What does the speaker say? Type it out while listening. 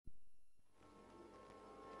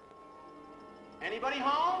Anybody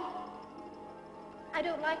home? I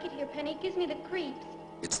don't like it here, Penny. It gives me the creeps.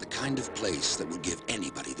 It's the kind of place that would give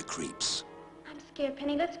anybody the creeps. I'm scared,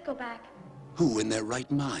 Penny. Let's go back. Who in their right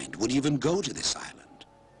mind would even go to this island?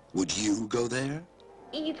 Would you go there?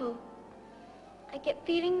 Evil. I get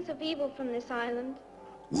feelings of evil from this island.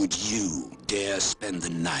 Would you dare spend the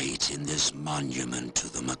night in this monument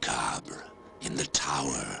to the macabre, in the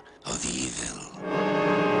Tower of Evil?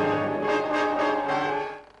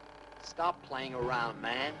 Stop playing around,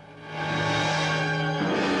 man.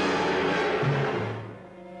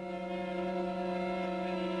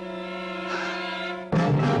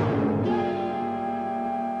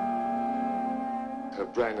 Her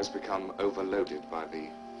brain has become overloaded by the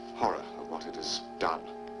horror of what it has done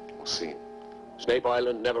or seen. Snape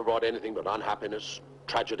Island never brought anything but unhappiness,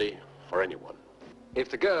 tragedy for anyone. If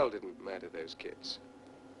the girl didn't murder those kids,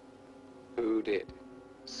 who did?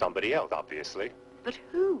 Somebody else, obviously. But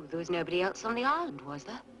who? There was nobody else on the island, was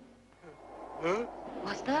there? Huh?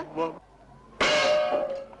 Was there? What?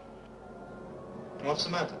 What's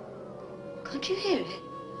the matter? Can't you hear it?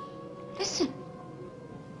 Listen.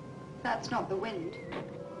 That's not the wind,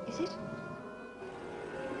 is it?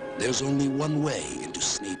 There's only one way into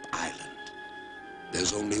Snape Island.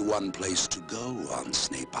 There's only one place to go on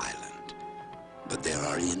Snape Island. But there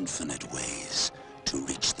are infinite ways to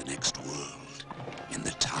reach the next world in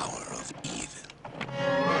the Tower of Evil.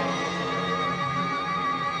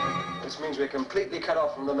 This means we're completely cut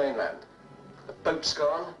off from the mainland. The boat's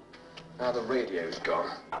gone, now the radio's gone.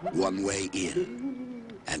 One way in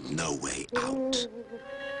and no way out.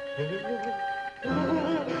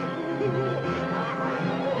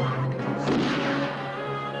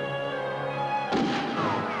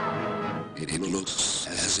 It looks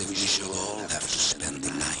as if we shall all have to spend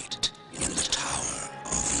the night